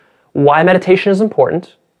why meditation is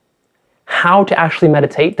important, how to actually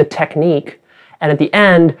meditate, the technique, and at the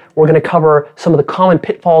end, we're going to cover some of the common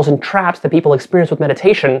pitfalls and traps that people experience with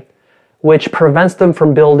meditation, which prevents them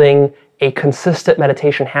from building a consistent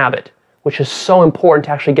meditation habit, which is so important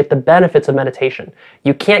to actually get the benefits of meditation.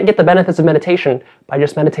 You can't get the benefits of meditation by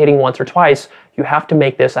just meditating once or twice. You have to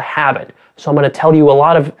make this a habit. So I'm going to tell you a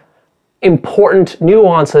lot of important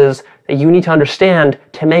nuances that you need to understand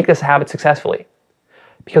to make this a habit successfully.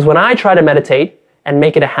 Because when I try to meditate and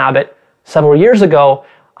make it a habit several years ago,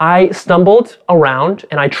 I stumbled around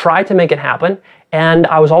and I tried to make it happen, and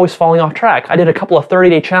I was always falling off track. I did a couple of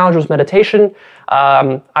 30-day challenges with meditation.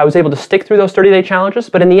 I was able to stick through those 30-day challenges,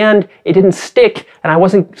 but in the end, it didn't stick and I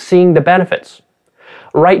wasn't seeing the benefits.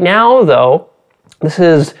 Right now, though, this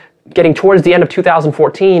is getting towards the end of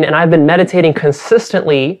 2014, and I've been meditating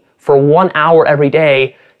consistently for 1 hour every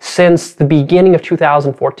day since the beginning of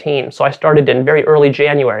 2014. So I started in very early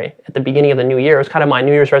January, at the beginning of the new year. It was kind of my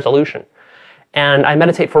New Year's resolution. And I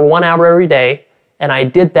meditate for 1 hour every day, and I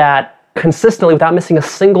did that consistently without missing a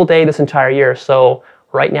single day this entire year. So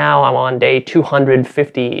right now I'm on day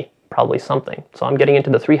 250, probably something. So I'm getting into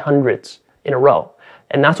the 300s in a row.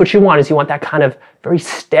 And that's what you want, is you want that kind of very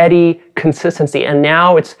steady consistency. And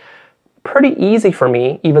now it's pretty easy for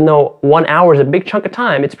me, even though 1 hour is a big chunk of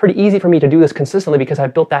time, it's pretty easy for me to do this consistently because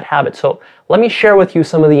I've built that habit. So let me share with you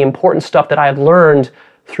some of the important stuff that I've learned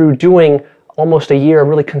through doing almost a year of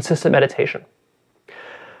really consistent meditation.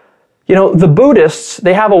 You know, the Buddhists,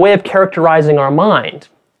 they have a way of characterizing our mind,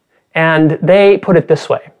 and they put it this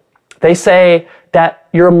way. They say that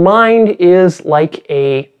your mind is like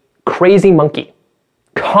a crazy monkey,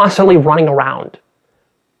 constantly running around,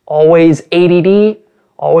 always ADD,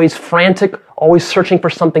 always frantic, always searching for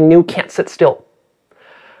something new, can't sit still.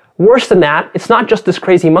 Worse than that, it's not just this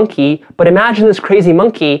crazy monkey, but imagine this crazy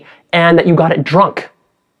monkey and that you got it drunk,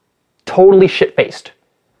 totally shit-faced.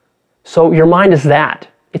 So your mind is that.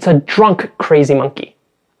 It's a drunk, crazy monkey.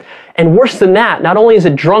 And worse than that, not only is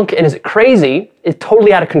it drunk and is it crazy, it's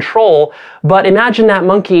totally out of control, but imagine that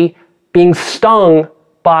monkey being stung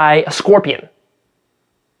by a scorpion.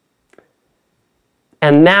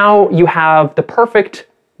 And now you have the perfect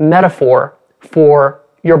metaphor for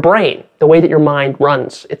your brain, the way that your mind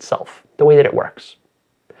runs itself, the way that it works.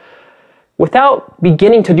 Without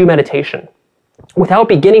beginning to do meditation, without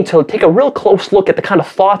beginning to take a real close look at the kind of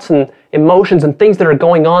thoughts and emotions and things that are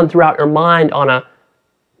going on throughout your mind on a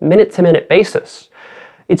minute-to-minute basis,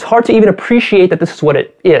 it's hard to even appreciate that this is what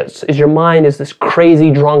it is your mind is this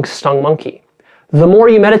crazy, drunk, stung monkey. The more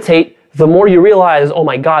you meditate, the more you realize, oh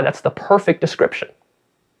my God, that's the perfect description.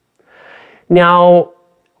 Now,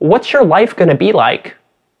 what's your life going to be like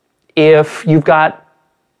if you've got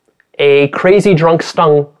a crazy, drunk,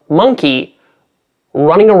 stung monkey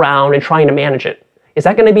running around and trying to manage it? Is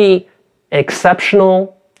that going to be an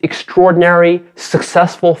exceptional, extraordinary,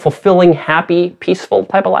 successful, fulfilling, happy, peaceful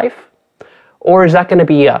type of life? Or is that going to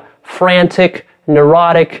be a frantic,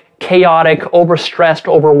 neurotic, chaotic, overstressed,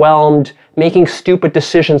 overwhelmed, making stupid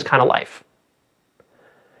decisions kind of life?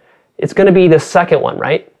 It's going to be the second one,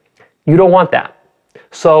 right? You don't want that.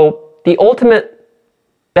 So the ultimate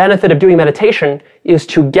benefit of doing meditation is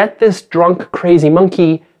to get this drunk, crazy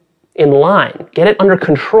monkey in line, get it under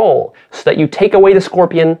control so that you take away the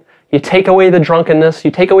scorpion, you take away the drunkenness,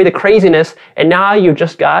 you take away the craziness, and now you've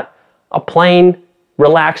just got a plain,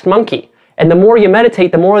 relaxed monkey. And the more you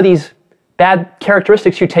meditate, the more of these bad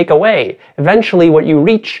characteristics you take away. Eventually what you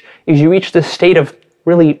reach is you reach this state of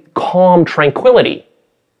really calm tranquility.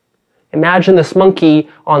 Imagine this monkey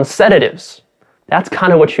on sedatives. That's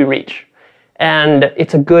kind of what you reach. And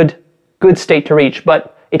it's a good state to reach,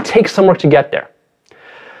 but it takes some work to get there.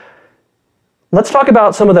 Let's talk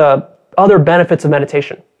about some of the other benefits of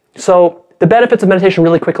meditation. So the benefits of meditation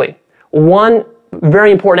really quickly. One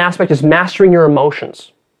very important aspect is mastering your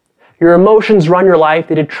emotions. Your emotions run your life.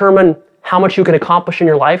 They determine how much you can accomplish in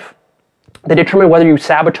your life. They determine whether you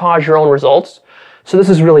sabotage your own results. So this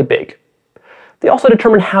is really big. They also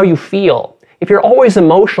determine how you feel. If you're always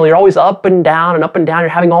emotional, you're always up and down, you're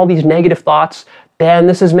having all these negative thoughts, then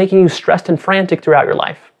this is making you stressed and frantic throughout your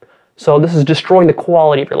life. So this is destroying the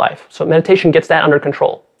quality of your life. So meditation gets that under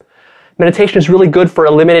control. Meditation is really good for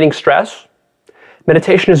eliminating stress.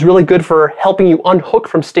 Meditation is really good for helping you unhook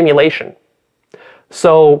from stimulation.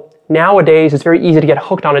 So nowadays, it's very easy to get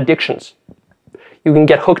hooked on addictions. You can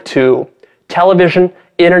get hooked to television,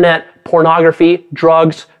 internet, pornography,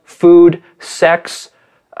 drugs, food, sex.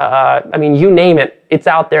 You name it, it's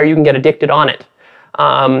out there. You can get addicted on it.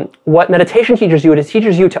 What meditation teaches you, it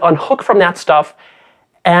teaches you to unhook from that stuff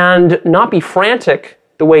and not be frantic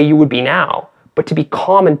the way you would be now, but to be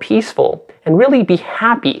calm and peaceful and really be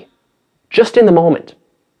happy just in the moment.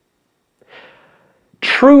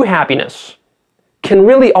 True happiness can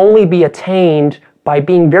really only be attained by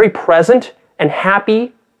being very present and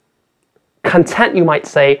happy, content, you might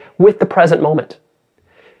say, with the present moment.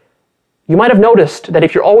 You might have noticed that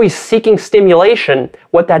if you're always seeking stimulation,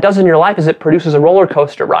 what that does in your life is it produces a roller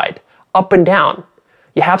coaster ride, up and down.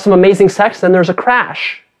 You have some amazing sex, then there's a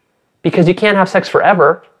crash, because you can't have sex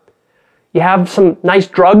forever. You have some nice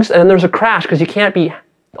drugs, and then there's a crash, because you can't be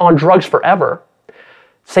on drugs forever.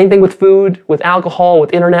 Same thing with food, with alcohol,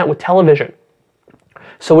 with internet, with television.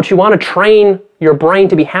 So what you want to train your brain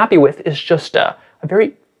to be happy with is just a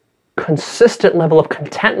very consistent level of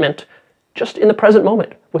contentment just in the present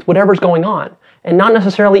moment with whatever's going on, and not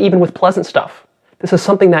necessarily even with pleasant stuff. This is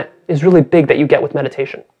something that is really big that you get with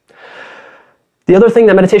meditation. The other thing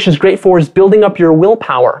that meditation is great for is building up your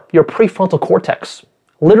willpower, your prefrontal cortex.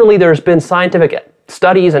 Literally, there's been scientific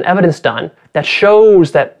studies and evidence done that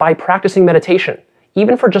shows that by practicing meditation,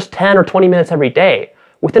 even for just 10 or 20 minutes every day,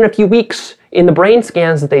 within a few weeks, in the brain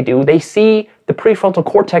scans that they do, they see the prefrontal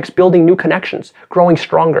cortex building new connections, growing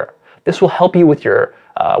stronger. This will help you with your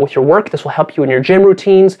work. This will help you in your gym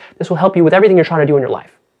routines. This will help you with everything you're trying to do in your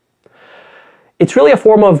life. It's really a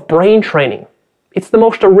form of brain training. It's the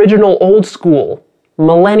most original, old school,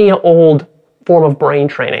 millennia-old form of brain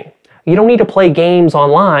training. You don't need to play games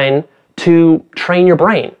online to train your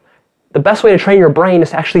brain. The best way to train your brain is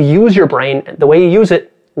to actually use your brain. The way you use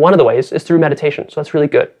it, one of the ways, is through meditation. So that's really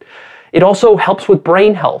good. It also helps with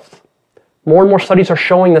brain health. More and more studies are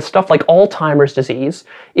showing that stuff like Alzheimer's disease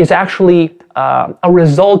is actually a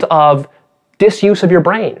result of disuse of your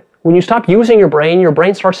brain. When you stop using your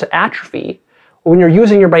brain starts to atrophy. When you're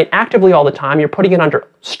using your brain actively all the time, you're putting it under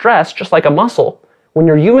stress, just like a muscle. When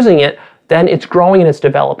you're using it, then it's growing and it's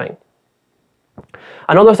developing.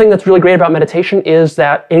 Another thing that's really great about meditation is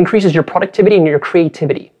that it increases your productivity and your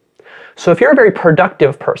creativity. So if you're a very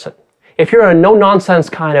productive person, if you're a no-nonsense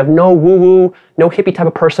kind of no woo-woo, no hippie type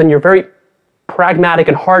of person, you're very pragmatic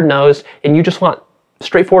and hard-nosed, and you just want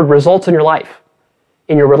straightforward results in your life.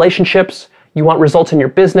 In your relationships, you want results in your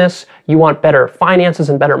business, you want better finances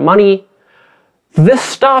and better money. This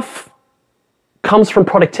stuff comes from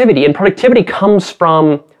productivity, and productivity comes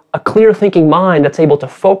from a clear thinking mind that's able to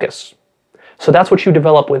focus. So that's what you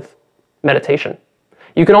develop with meditation.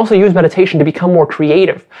 You can also use meditation to become more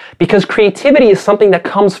creative, because creativity is something that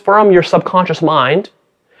comes from your subconscious mind,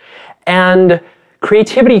 and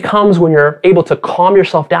creativity comes when you're able to calm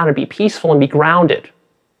yourself down and be peaceful and be grounded.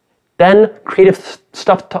 Then creative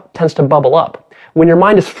stuff tends to bubble up. When your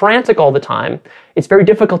mind is frantic all the time, it's very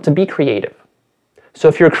difficult to be creative. So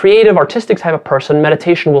if you're a creative, artistic type of person,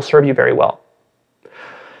 meditation will serve you very well.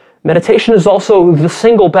 Meditation is also the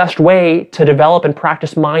single best way to develop and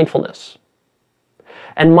practice mindfulness.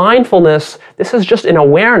 And mindfulness, this is just an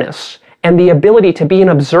awareness and the ability to be an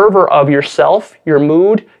observer of yourself, your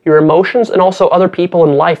mood, your emotions, and also other people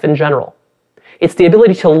in life in general. It's the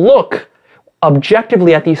ability to look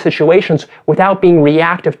objectively at these situations without being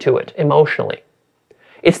reactive to it emotionally.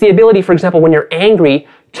 It's the ability, for example, when you're angry,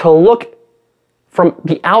 to look from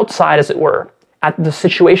the outside, as it were, at the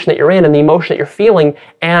situation that you're in and the emotion that you're feeling,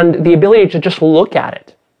 and the ability to just look at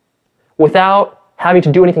it without having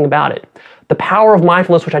to do anything about it. The power of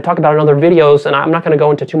mindfulness, which I talk about in other videos, and I'm not going to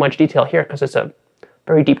go into too much detail here because it's a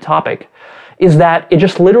very deep topic, is that it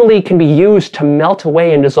just literally can be used to melt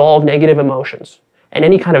away and dissolve negative emotions and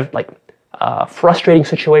any kind of frustrating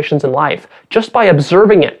situations in life just by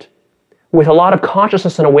observing it with a lot of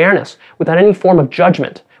consciousness and awareness, without any form of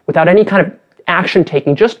judgment, without any kind of action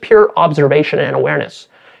taking, just pure observation and awareness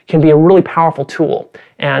can be a really powerful tool.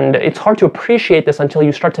 And it's hard to appreciate this until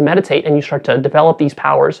you start to meditate and you start to develop these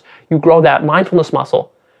powers. You grow that mindfulness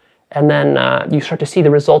muscle, and then you start to see the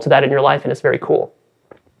results of that in your life, and it's very cool.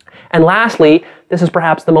 And lastly, this is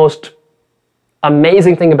perhaps the most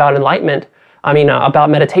amazing thing about about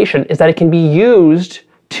meditation, is that it can be used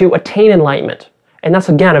to attain enlightenment. And that's,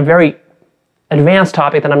 again, a very advanced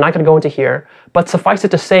topic that I'm not going to go into here, but suffice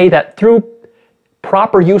it to say that through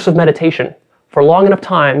proper use of meditation for long enough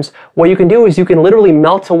times, what you can do is you can literally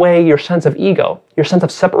melt away your sense of ego, your sense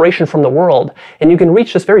of separation from the world, and you can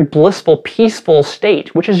reach this very blissful, peaceful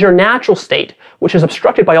state, which is your natural state, which is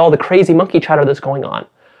obstructed by all the crazy monkey chatter that's going on.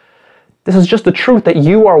 This is just the truth that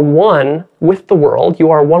you are one with the world,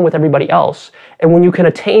 you are one with everybody else, and when you can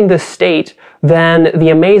attain this state, then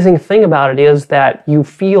the amazing thing about it is that you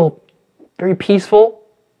feel very peaceful,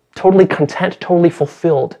 totally content, totally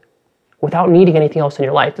fulfilled, without needing anything else in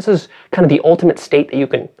your life. This is kind of the ultimate state that you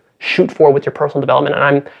can shoot for with your personal development, and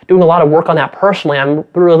I'm doing a lot of work on that personally. I'm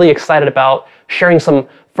really excited about sharing some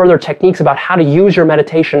further techniques about how to use your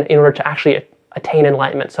meditation in order to actually attain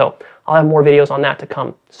enlightenment. So I'll have more videos on that to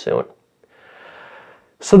come soon.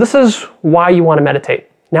 So this is why you want to meditate.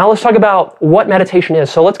 Now let's talk about what meditation is.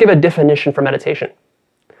 So let's give a definition for meditation.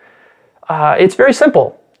 It's very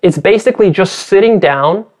simple. It's basically just sitting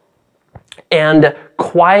down and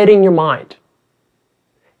quieting your mind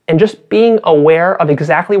and just being aware of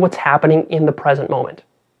exactly what's happening in the present moment.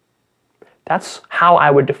 That's how I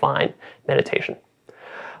would define meditation.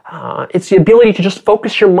 It's the ability to just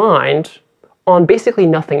focus your mind on basically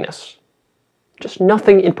nothingness, just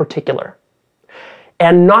nothing in particular,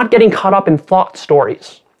 and not getting caught up in thought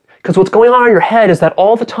stories. Because what's going on in your head is that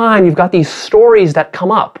all the time you've got these stories that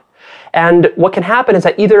come up. And what can happen is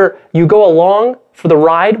that either you go along for the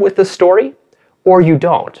ride with the story, or you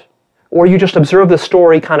don't. Or you just observe the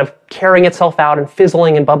story kind of carrying itself out and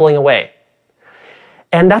fizzling and bubbling away.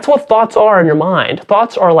 And that's what thoughts are in your mind.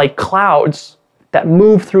 Thoughts are like clouds that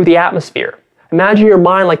move through the atmosphere. Imagine your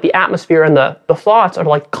mind like the atmosphere, and the thoughts are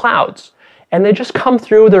like clouds. And they just come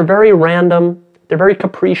through, they're very random, they're very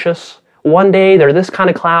capricious. One day they're this kind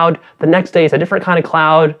of cloud, the next day it's a different kind of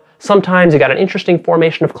cloud. Sometimes you got an interesting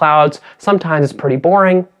formation of clouds, sometimes it's pretty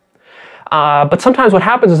boring. But sometimes what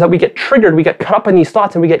happens is that we get triggered, we get caught up in these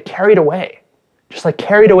thoughts, and we get carried away. Just like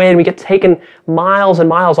carried away, and we get taken miles and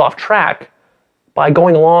miles off track by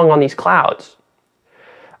going along on these clouds.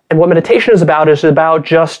 And what meditation is about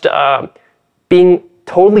just being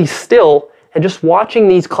totally still and just watching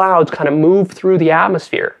these clouds kind of move through the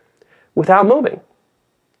atmosphere without moving,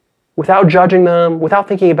 without judging them, without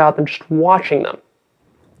thinking about them, just watching them.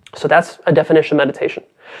 So that's a definition of meditation.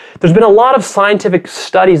 There's been a lot of scientific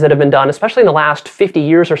studies that have been done, especially in the last 50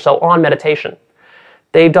 years or so, on meditation.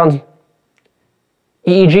 They've done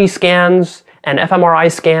EEG scans and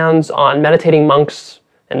fMRI scans on meditating monks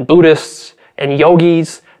and Buddhists and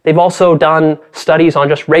yogis. They've also done studies on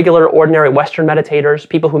just regular, ordinary Western meditators,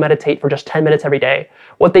 people who meditate for just 10 minutes every day.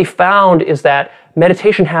 What they found is that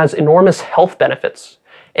meditation has enormous health benefits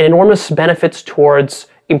and enormous benefits towards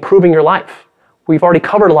improving your life. We've already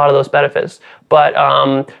covered a lot of those benefits, but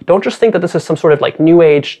don't just think that this is some sort of like new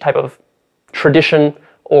age type of tradition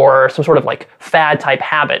or some sort of like fad type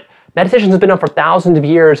habit. Meditation has been done for thousands of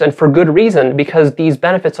years, and for good reason, because these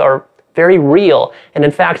benefits are very real. And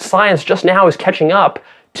in fact, science just now is catching up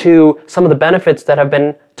to some of the benefits that have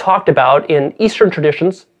been talked about in Eastern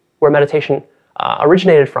traditions, where meditation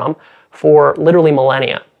originated from, for literally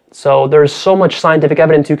millennia. So there's so much scientific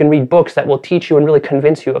evidence. You can read books that will teach you and really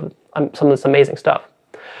convince you of some of this amazing stuff.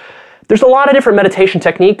 There's a lot of different meditation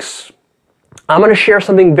techniques. I'm going to share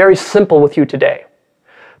something very simple with you today.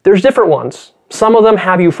 There's different ones. Some of them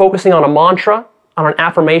have you focusing on a mantra, on an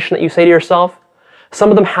affirmation that you say to yourself. Some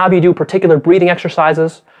of them have you do particular breathing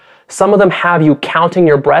exercises. Some of them have you counting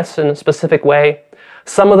your breaths in a specific way.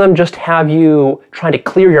 Some of them just have you trying to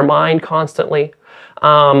clear your mind constantly.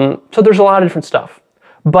 So there's a lot of different stuff.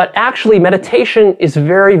 But actually, meditation is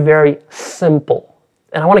very, very simple.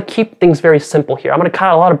 And I want to keep things very simple here. I'm going to cut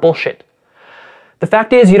out a lot of bullshit. The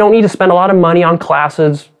fact is, you don't need to spend a lot of money on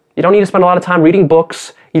classes. You don't need to spend a lot of time reading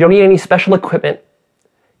books. You don't need any special equipment.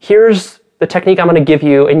 Here's the technique I'm going to give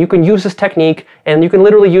you, and you can use this technique, and you can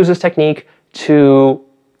literally use this technique to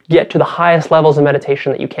get to the highest levels of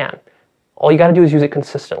meditation that you can. All you got to do is use it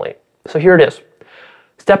consistently. So here it is.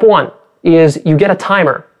 Step one is you get a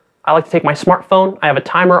timer. I like to take my smartphone. I have a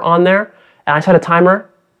timer on there, and I set a timer.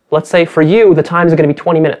 Let's say for you, the time is going to be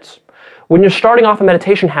 20 minutes. When you're starting off a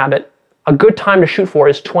meditation habit, a good time to shoot for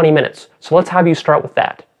is 20 minutes. So let's have you start with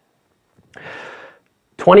that.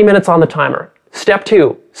 20 minutes on the timer. Step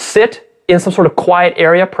two, sit in some sort of quiet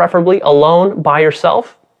area, preferably alone by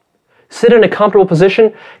yourself. Sit in a comfortable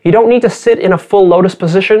position. You don't need to sit in a full lotus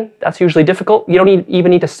position. That's usually difficult. You don't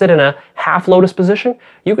even need to sit in a half lotus position.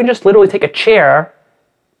 You can just literally take a chair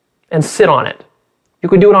and sit on it. You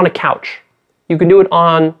can do it on a couch. You can do it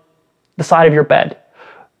on the side of your bed.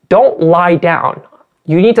 Don't lie down.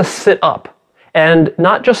 You need to sit up. And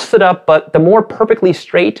not just sit up, but the more perfectly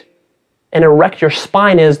straight and erect your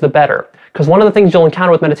spine is, the better. Because one of the things you'll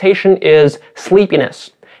encounter with meditation is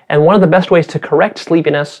sleepiness. And one of the best ways to correct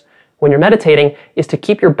sleepiness when you're meditating is to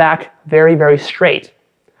keep your back very, very straight.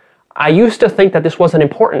 I used to think that this wasn't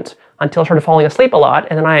important until I started falling asleep a lot,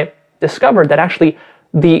 and then I discovered that actually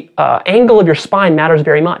the angle of your spine matters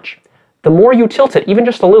very much. The more you tilt it, even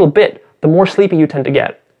just a little bit, the more sleepy you tend to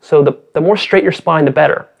get. So the more straight your spine, the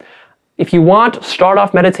better. If you want, start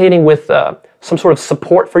off meditating with some sort of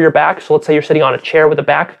support for your back. So let's say you're sitting on a chair with a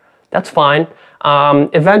back. That's fine.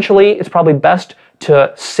 Eventually, it's probably best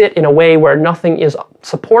to sit in a way where nothing is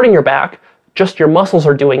supporting your back, just your muscles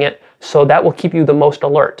are doing it, so that will keep you the most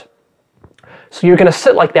alert. So you're going to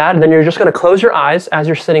sit like that, and then you're just going to close your eyes as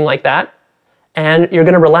you're sitting like that, And you're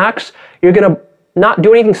going to relax. You're going to not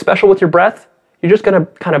do anything special with your breath. You're just going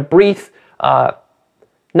to kind of breathe,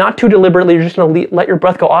 not too deliberately. You're just going to let your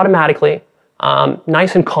breath go automatically,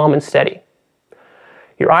 nice and calm and steady.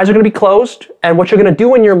 Your eyes are going to be closed, and what you're going to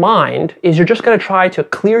do in your mind is you're just going to try to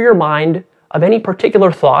clear your mind of any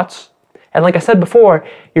particular thoughts. And like I said before,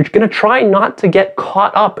 you're going to try not to get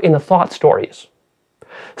caught up in the thought stories.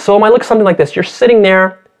 So it might look something like this. You're sitting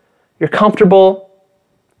there, you're comfortable,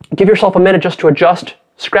 give yourself a minute just to adjust,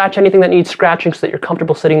 scratch anything that needs scratching so that you're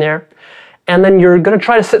comfortable sitting there, and then you're going to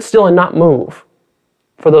try to sit still and not move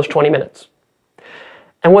for those 20 minutes.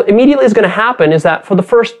 And what immediately is going to happen is that for the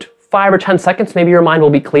first 5 or 10 seconds, maybe your mind will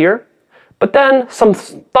be clear, but then some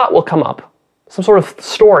thought will come up, some sort of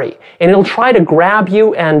story, and it'll try to grab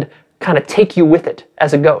you and kind of take you with it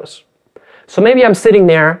as it goes. So maybe I'm sitting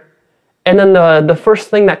there, and then the first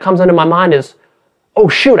thing that comes into my mind is, oh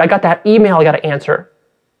shoot, I got that email I got to answer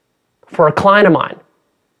for a client of mine.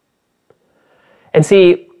 And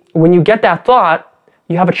see, when you get that thought,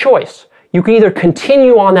 you have a choice. You can either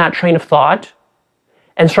continue on that train of thought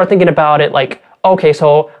and start thinking about it like, okay,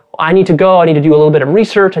 so I need to go, I need to do a little bit of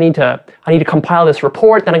research, I need to compile this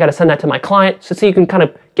report, then I got to send that to my client. So you can kind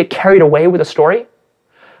of get carried away with a story.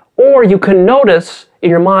 Or you can notice in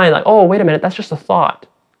your mind like, oh, wait a minute, that's just a thought.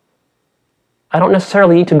 I don't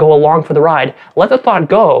necessarily need to go along for the ride. Let the thought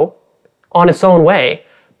go on its own way,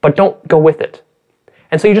 but don't go with it.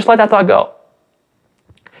 And so you just let that thought go.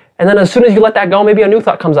 And then as soon as you let that go, maybe a new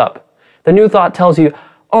thought comes up. The new thought tells you,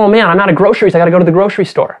 oh man, I'm out of groceries, I got to go to the grocery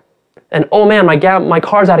store. And oh man, my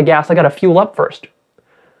car's out of gas, I got to fuel up first.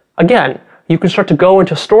 Again, you can start to go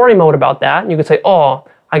into story mode about that, and you can say, oh,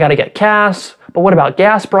 I got to get gas, but what about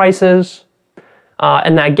gas prices?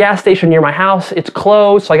 And that gas station near my house, it's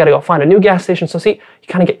closed, so I got to go find a new gas station. So see, you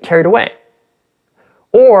kind of get carried away.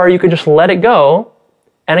 Or you could just let it go,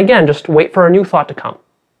 and again, just wait for a new thought to come.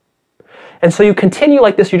 And so you continue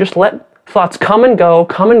like this, you just let thoughts come and go,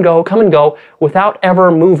 come and go, come and go, without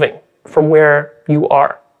ever moving from where you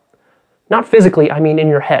are. Not physically, I mean in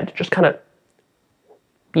your head. Just kind of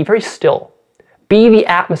be very still. Be the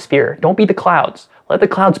atmosphere, don't be the clouds. Let the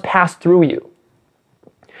clouds pass through you.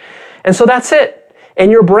 And so that's it. And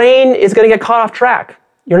your brain is going to get caught off track.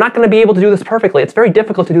 You're not going to be able to do this perfectly. It's very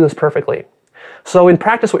difficult to do this perfectly. So in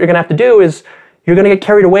practice, what you're going to have to do is you're going to get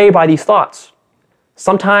carried away by these thoughts.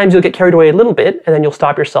 Sometimes you'll get carried away a little bit, and then you'll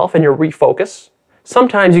stop yourself and you'll refocus.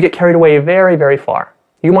 Sometimes you get carried away very, very far.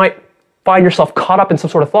 You might find yourself caught up in some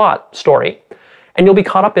sort of thought story, and you'll be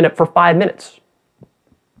caught up in it for 5 minutes.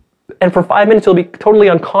 And for 5 minutes, you'll be totally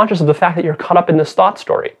unconscious of the fact that you're caught up in this thought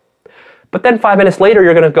story. But then 5 minutes later,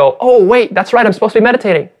 you're going to go, oh, wait, that's right, I'm supposed to be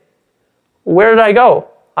meditating. Where did I go?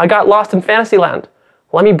 I got lost in fantasy land.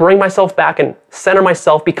 Let me bring myself back and center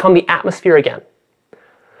myself, become the atmosphere again.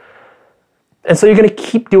 And so you're going to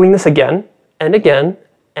keep doing this again and again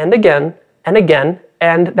and again and again.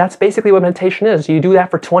 And that's basically what meditation is. You do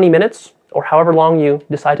that for 20 minutes or however long you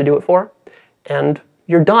decide to do it for, and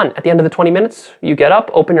you're done. At the end of the 20 minutes, you get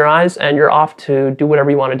up, open your eyes, and you're off to do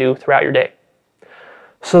whatever you want to do throughout your day.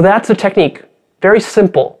 So that's the technique. Very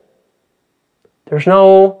simple. There's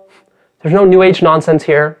no new age nonsense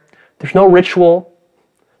here. There's no ritual.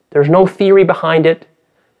 There's no theory behind it.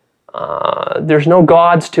 There's no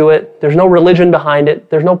gods to it. There's no religion behind it.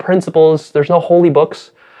 There's no principles. There's no holy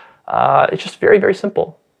books. It's just very, very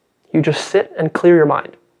simple. You just sit and clear your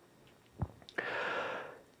mind.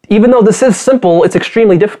 Even though this is simple, it's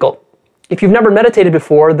extremely difficult. If you've never meditated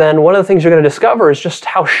before, then one of the things you're going to discover is just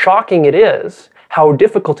how shocking it is, how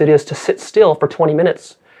difficult it is to sit still for 20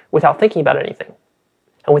 minutes without thinking about anything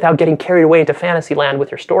and without getting carried away into fantasy land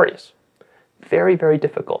with your stories. Very, very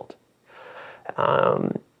difficult.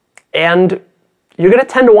 And you're going to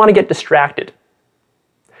tend to want to get distracted.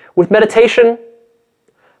 With meditation,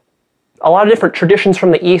 a lot of different traditions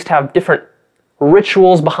from the East have different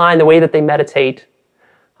rituals behind the way that they meditate,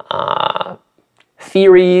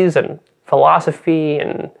 theories and philosophy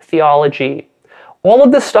and theology. All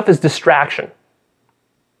of this stuff is distraction.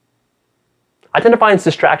 I tend to find it's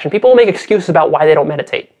distraction. People will make excuses about why they don't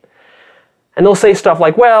meditate. And they'll say stuff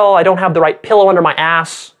like, well, I don't have the right pillow under my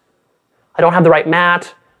ass. I don't have the right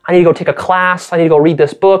mat. I need to go take a class. I need to go read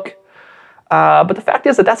this book. But the fact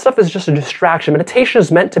is that stuff is just a distraction. Meditation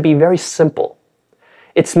is meant to be very simple.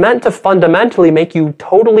 It's meant to fundamentally make you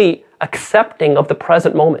totally accepting of the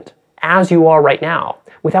present moment as you are right now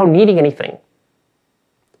without needing anything.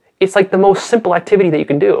 It's like the most simple activity that you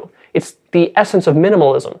can do. It's the essence of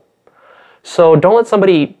minimalism. So don't let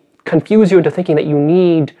somebody confuse you into thinking that you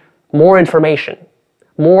need more information,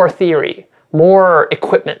 more theory, more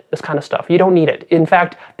equipment, this kind of stuff. You don't need it. In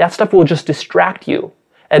fact, that stuff will just distract you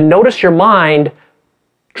And notice your mind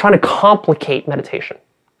trying to complicate meditation,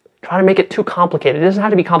 trying to make it too complicated. It doesn't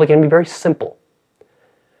have to be complicated, it can be very simple,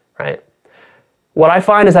 right? What I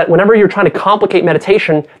find is that whenever you're trying to complicate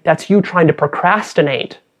meditation, that's you trying to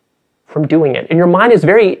procrastinate from doing it. And your mind is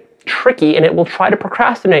very tricky and it will try to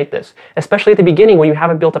procrastinate this, especially at the beginning when you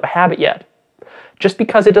haven't built up a habit yet. Just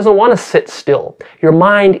because it doesn't want to sit still. Your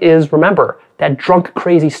mind is, remember, that drunk,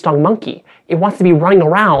 crazy, stung monkey. It wants to be running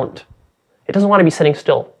around. It doesn't want to be sitting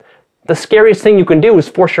still. The scariest thing you can do is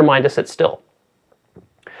force your mind to sit still.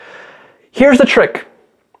 Here's the trick.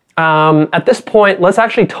 At this point, let's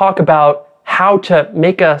actually talk about how to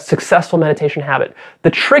make a successful meditation habit. The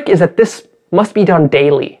trick is that this must be done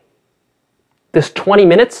daily. This 20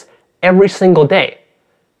 minutes every single day.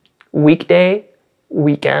 Weekday,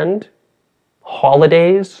 weekend,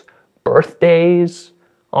 holidays, birthdays,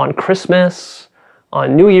 on Christmas,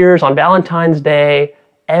 on New Year's, on Valentine's Day,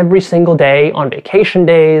 every single day, on vacation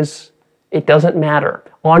days. It doesn't matter.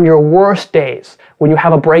 On your worst days, when you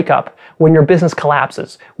have a breakup, when your business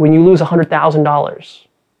collapses, when you lose $100,000,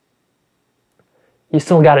 you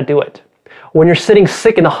still got to do it. When you're sitting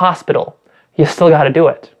sick in the hospital, you still got to do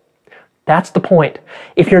it. That's the point.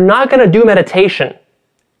 If you're not going to do meditation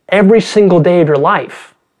every single day of your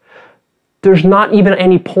life, there's not even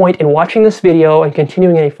any point in watching this video and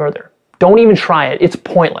continuing any further. Don't even try it. It's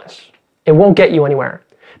pointless. It won't get you anywhere.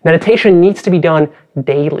 Meditation needs to be done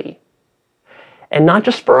daily. And not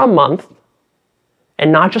just for a month,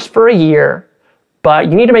 and not just for a year, but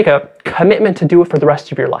you need to make a commitment to do it for the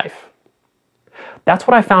rest of your life. That's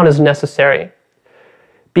what I found is necessary.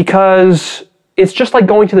 Because it's just like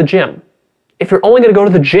going to the gym. If you're only going to go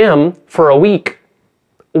to the gym for a week,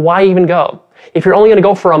 why even go? If you're only going to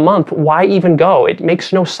go for a month, why even go? It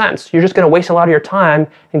makes no sense. You're just going to waste a lot of your time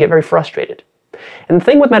and get very frustrated. And the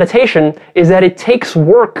thing with meditation is that it takes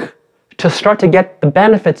work to start to get the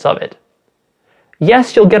benefits of it.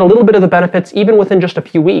 Yes, you'll get a little bit of the benefits even within just a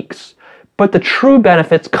few weeks, but the true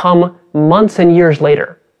benefits come months and years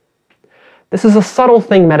later. This is a subtle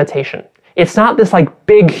thing, meditation. It's not this like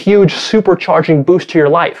big, huge supercharging boost to your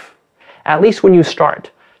life, at least when you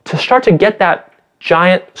start. To start to get that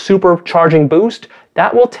giant supercharging boost,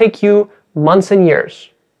 that will take you months and years.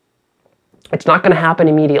 It's not going to happen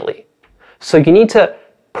immediately. So you need to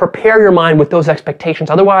prepare your mind with those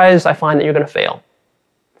expectations. Otherwise, I find that you're going to fail.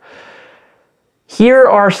 Here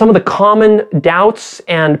are some of the common doubts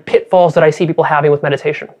and pitfalls that I see people having with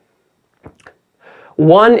meditation.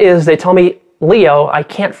 One is they tell me, Leo, I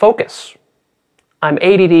can't focus. I'm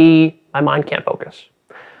ADD, my mind can't focus.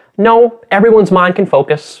 No, everyone's mind can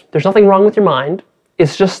focus. There's nothing wrong with your mind.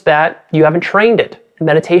 It's just that you haven't trained it.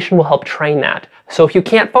 Meditation will help train that. So if you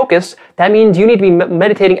can't focus, that means you need to be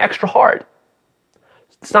meditating extra hard.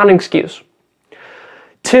 It's not an excuse.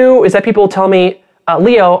 Two is that people tell me,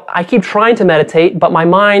 Leo, I keep trying to meditate, but my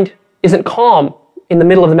mind isn't calm in the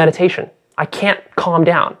middle of the meditation. I can't calm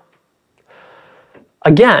down.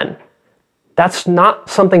 Again, that's not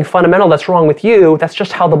something fundamental that's wrong with you. That's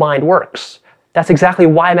just how the mind works. That's exactly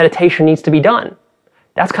why meditation needs to be done.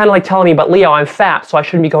 That's kind of like telling me, but Leo, I'm fat, so I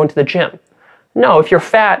shouldn't be going to the gym. No, if you're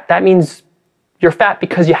fat, that means you're fat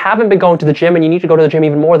because you haven't been going to the gym and you need to go to the gym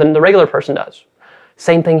even more than the regular person does.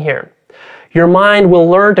 Same thing here. Your mind will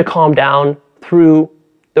learn to calm down through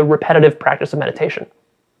the repetitive practice of meditation.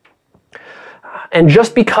 And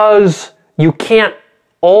just because you can't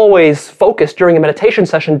always focus during a meditation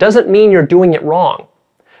session doesn't mean you're doing it wrong.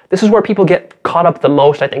 This is where people get caught up the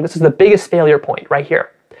most, I think. This is the biggest failure point right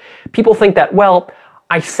here. People think that, well,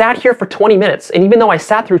 I sat here for 20 minutes, and even though I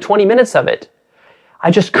sat through 20 minutes of it,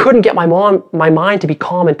 I just couldn't get my mind to be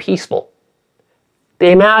calm and peaceful.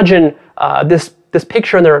 They imagine this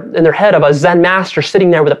picture in their head of a Zen master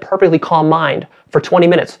sitting there with a perfectly calm mind for 20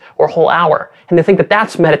 minutes or a whole hour, and they think that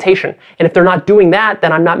that's meditation. And if they're not doing that,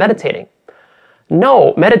 then I'm not meditating.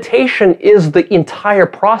 No, meditation is the entire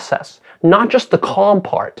process, not just the calm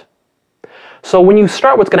part. So when you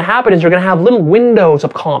start, what's going to happen is you're going to have little windows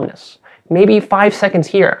of calmness. Maybe 5 seconds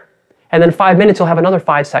here, and then 5 minutes you'll have another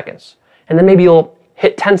 5 seconds. And then maybe you'll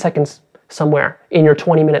hit 10 seconds somewhere in your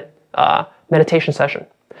 20-minute meditation session.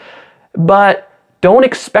 But don't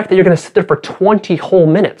expect that you're going to sit there for 20 whole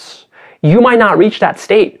minutes. You might not reach that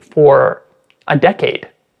state for a decade.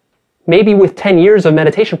 Maybe with 10 years of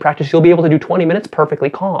meditation practice, you'll be able to do 20 minutes perfectly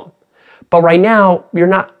calm. But right now, you're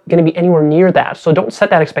not going to be anywhere near that. So don't set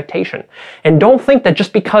that expectation. And don't think that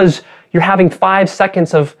just because you're having 5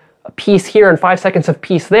 seconds of peace here and 5 seconds of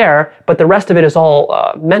peace there, but the rest of it is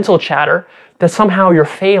all mental chatter, that somehow you're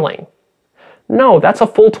failing. No, that's a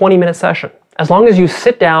full 20-minute session. As long as you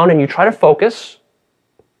sit down and you try to focus,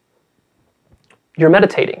 you're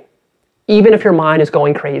meditating. even if your mind is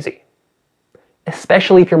going crazy.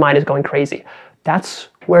 Especially if your mind is going crazy. That's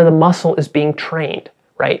where the muscle is being trained,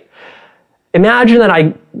 right? Imagine that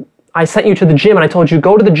I sent you to the gym and I told you,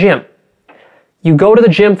 go to the gym. You go to the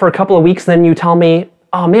gym for a couple of weeks, then you tell me,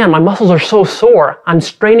 oh man, my muscles are so sore. I'm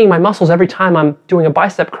straining my muscles every time I'm doing a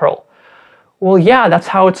bicep curl. Well, yeah, that's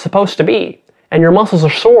how it's supposed to be. And your muscles are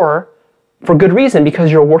sore for good reason,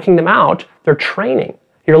 because you're working them out. They're training.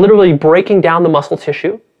 You're literally breaking down the muscle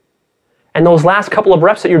tissue. And those last couple of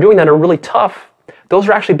reps that you're doing that are really tough, those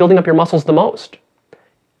are actually building up your muscles the most.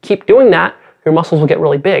 Keep doing that, your muscles will get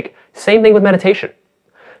really big. Same thing with meditation.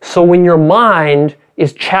 So when your mind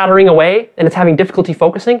is chattering away and it's having difficulty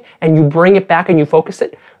focusing, and you bring it back and you focus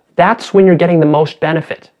it, that's when you're getting the most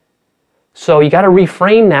benefit. So you got to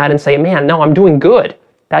reframe that and say, man, no, I'm doing good.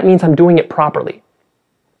 That means I'm doing it properly.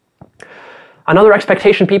 Another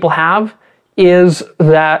expectation people have is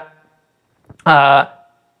that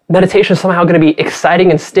meditation is somehow going to be exciting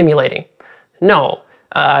and stimulating. No.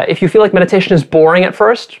 If you feel like meditation is boring at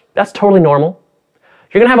first, that's totally normal.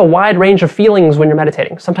 You're going to have a wide range of feelings when you're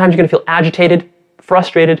meditating. Sometimes you're going to feel agitated,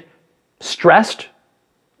 frustrated, stressed,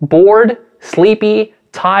 bored, sleepy,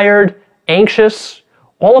 tired, anxious.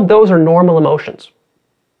 All of those are normal emotions.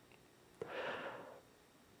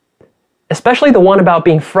 Especially the one about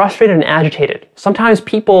being frustrated and agitated. Sometimes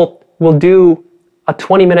people will do a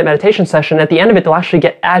 20-minute meditation session. At the end of it, they'll actually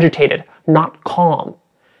get agitated, not calm.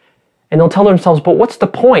 And they'll tell themselves, but what's the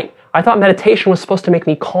point? I thought meditation was supposed to make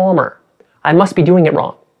me calmer. I must be doing it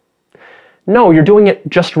wrong. No, you're doing it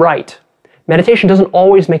just right. Meditation doesn't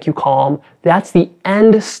always make you calm. That's the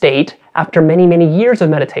end state after many, many years of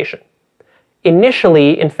meditation.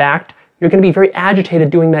 Initially, in fact, you're going to be very agitated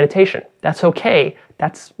doing meditation. That's okay.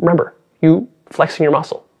 That's, remember, you flexing your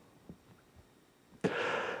muscle.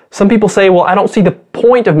 Some people say, well, I don't see the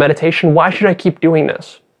point of meditation. Why should I keep doing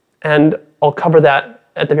this? And I'll cover that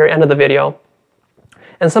at the very end of the video.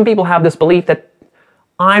 And some people have this belief that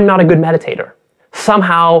I'm not a good meditator.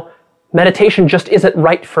 Somehow, meditation just isn't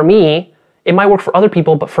right for me. It might work for other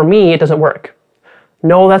people, but for me, it doesn't work.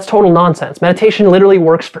 No, that's total nonsense. Meditation literally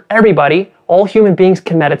works for everybody. All human beings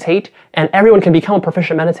can meditate, and everyone can become a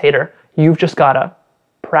proficient meditator. You've just got to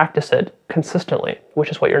practice it consistently, which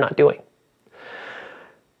is what you're not doing.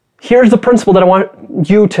 Here's the principle that I want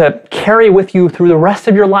you to carry with you through the rest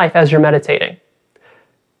of your life as you're meditating.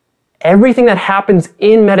 Everything that happens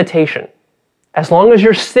in meditation, as long as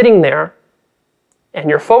you're sitting there and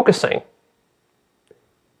you're focusing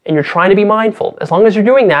and you're trying to be mindful, as long as you're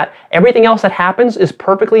doing that, everything else that happens is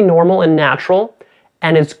perfectly normal and natural,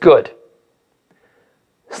 and it's good.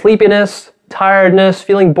 Sleepiness, tiredness,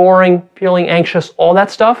 feeling boring, feeling anxious, all that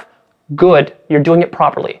stuff, good. You're doing it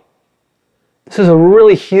properly. This is a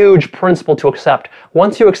really huge principle to accept.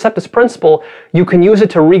 Once you accept this principle, you can use it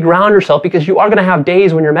to reground yourself, because you are going to have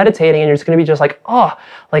days when you're meditating and you're just going to be just like, oh,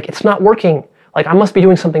 like it's not working. Like I must be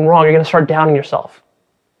doing something wrong. You're going to start doubting yourself.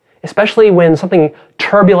 Especially when something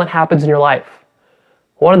turbulent happens in your life.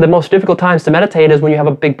 One of the most difficult times to meditate is when you have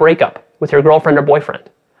a big breakup with your girlfriend or boyfriend.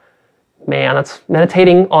 Man, that's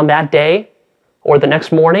meditating on that day or the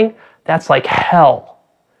next morning, that's like hell.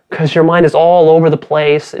 Because your mind is all over the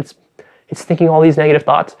place. It's thinking all these negative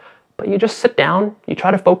thoughts. But you just sit down, you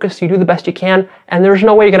try to focus, you do the best you can, and there's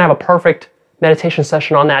no way you're going to have a perfect meditation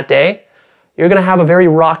session on that day. You're going to have a very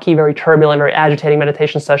rocky, very turbulent, very agitating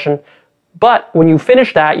meditation session. But when you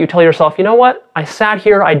finish that, you tell yourself, you know what? I sat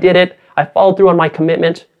here, I did it, I followed through on my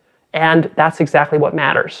commitment, and that's exactly what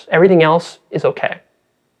matters. Everything else is okay.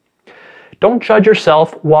 Don't judge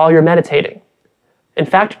yourself while you're meditating. In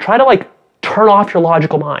fact, try to turn off your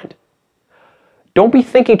logical mind. Don't be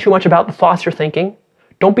thinking too much about the thoughts you're thinking.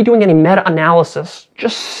 Don't be doing any meta-analysis.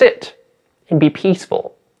 Just sit and be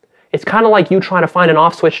peaceful. It's kind of like you trying to find an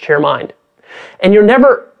off switch to your mind. And you're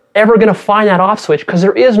never ever going to find that off switch, because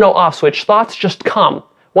there is no off switch. Thoughts just come.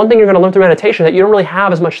 One thing you're going to learn through meditation is that you don't really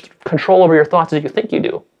have as much control over your thoughts as you think you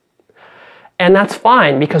do. And that's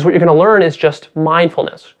fine, because what you're going to learn is just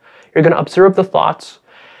mindfulness. You're going to observe the thoughts,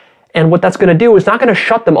 and what that's going to do is not going to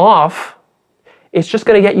shut them off. It's just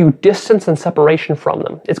going to get you distance and separation from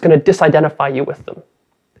them. It's going to disidentify you with them.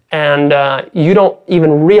 And you don't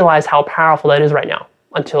even realize how powerful that is right now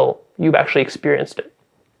until you've actually experienced it.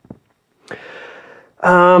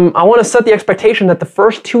 I want to set the expectation that the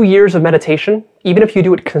first 2 years of meditation, even if you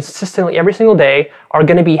do it consistently every single day, are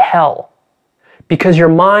going to be hell. Because your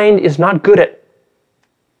mind is not good at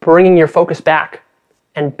bringing your focus back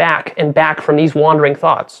and back and back from these wandering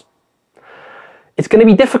thoughts. It's going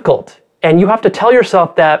to be difficult. And you have to tell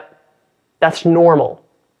yourself that that's normal.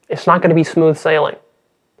 It's not going to be smooth sailing.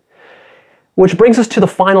 Which brings us to the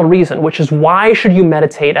final reason, which is why should you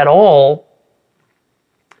meditate at all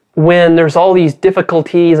when there's all these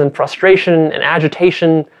difficulties and frustration and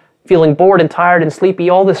agitation, feeling bored and tired and sleepy,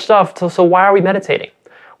 all this stuff. So why are we meditating?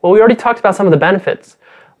 Well, we already talked about some of the benefits,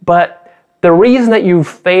 but the reason that you've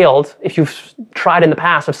failed, if you've tried in the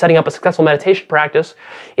past of setting up a successful meditation practice,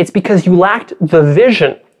 it's because you lacked the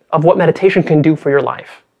vision of what meditation can do for your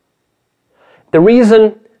life. The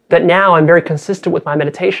reason that now I'm very consistent with my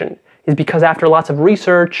meditation is because after lots of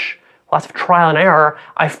research, lots of trial and error,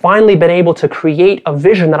 I've finally been able to create a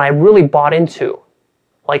vision that I really bought into.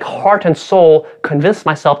 Like heart and soul, convinced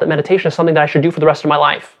myself that meditation is something that I should do for the rest of my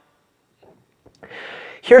life.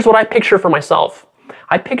 Here's what I picture for myself.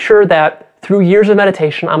 I picture that through years of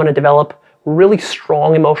meditation, I'm going to develop really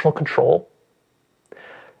strong emotional control.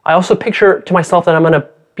 I also picture to myself that I'm going to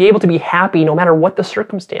be able to be happy no matter what the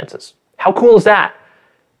circumstances. How cool is that?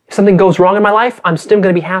 If something goes wrong in my life, I'm still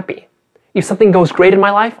going to be happy. If something goes great in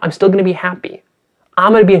my life, I'm still going to be happy.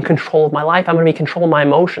 I'm going to be in control of my life. I'm going to be in control of my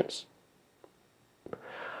emotions.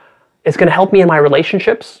 It's going to help me in my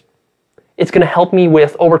relationships. It's going to help me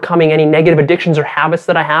with overcoming any negative addictions or habits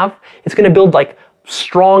that I have. It's going to build like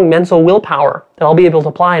strong mental willpower that I'll be able to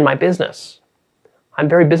apply in my business. I'm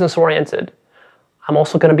very business oriented. I'm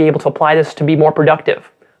also going to be able to apply this to be more productive.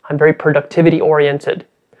 I'm very productivity oriented.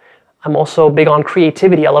 I'm also big on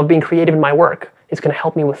creativity. I love being creative in my work. It's going to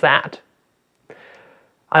help me with that.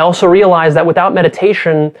 I also realize that without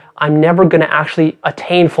meditation, I'm never going to actually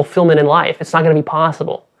attain fulfillment in life. It's not going to be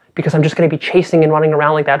possible because I'm just going to be chasing and running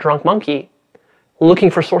around like that drunk monkey, looking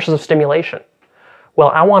for sources of stimulation. Well,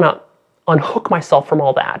 I want to unhook myself from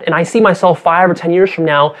all that. And I see myself 5 or 10 years from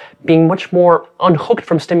now being much more unhooked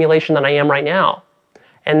from stimulation than I am right now.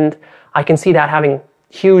 And I can see that having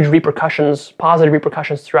huge repercussions, positive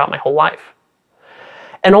repercussions throughout my whole life.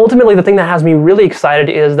 And ultimately, the thing that has me really excited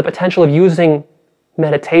is the potential of using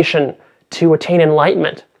meditation to attain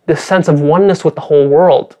enlightenment, this sense of oneness with the whole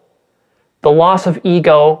world. The loss of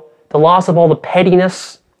ego, the loss of all the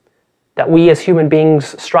pettiness that we as human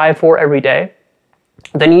beings strive for every day,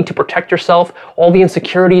 the need to protect yourself, all the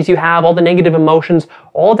insecurities you have, all the negative emotions,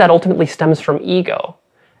 all of that ultimately stems from ego.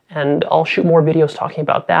 And I'll shoot more videos talking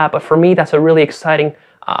about that, but for me, that's a really exciting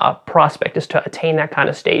prospect, is to attain that kind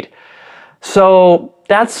of state. So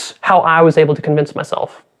that's how I was able to convince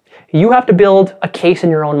myself. You have to build a case in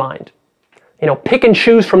your own mind. Pick and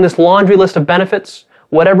choose from this laundry list of benefits,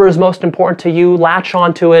 whatever is most important to you, latch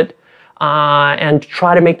onto it, and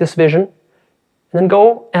try to make this vision. And then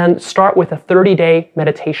go and start with a 30-day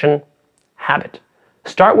meditation habit.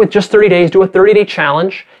 Start with just 30 days, do a 30-day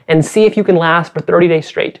challenge, and see if you can last for 30 days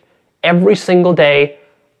straight. Every single day,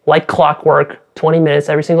 like clockwork, 20 minutes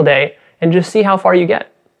every single day, and just see how far you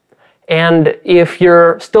get. And if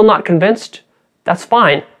you're still not convinced, that's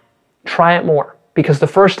fine. Try it more. Because the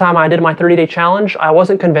first time I did my 30-day challenge, I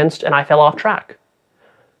wasn't convinced and I fell off track.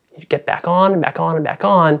 You get back on and back on and back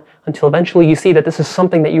on until eventually you see that this is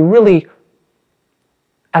something that you really,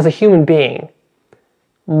 as a human being,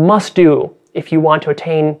 must do if you want to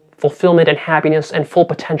attain fulfillment and happiness and full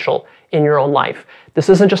potential in your own life. This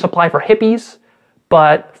doesn't just apply for hippies,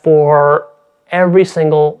 but for every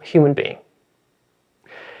single human being.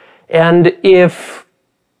 And if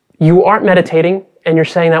you aren't meditating and you're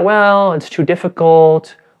saying that, well, it's too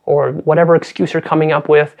difficult, or whatever excuse you're coming up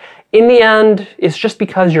with, in the end, it's just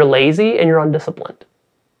because you're lazy and you're undisciplined.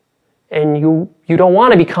 And you don't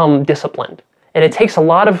want to become disciplined. And it takes a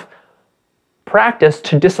lot of practice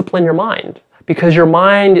to discipline your mind, because your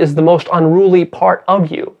mind is the most unruly part of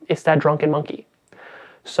you. It's that drunken monkey.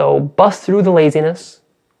 So bust through the laziness,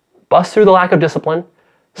 bust through the lack of discipline,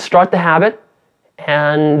 start the habit,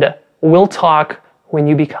 and we'll talk when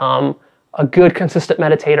you become a good, consistent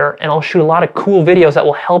meditator, and I'll shoot a lot of cool videos that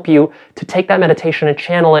will help you to take that meditation and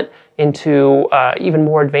channel it into even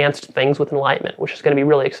more advanced things with enlightenment, which is going to be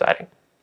really exciting.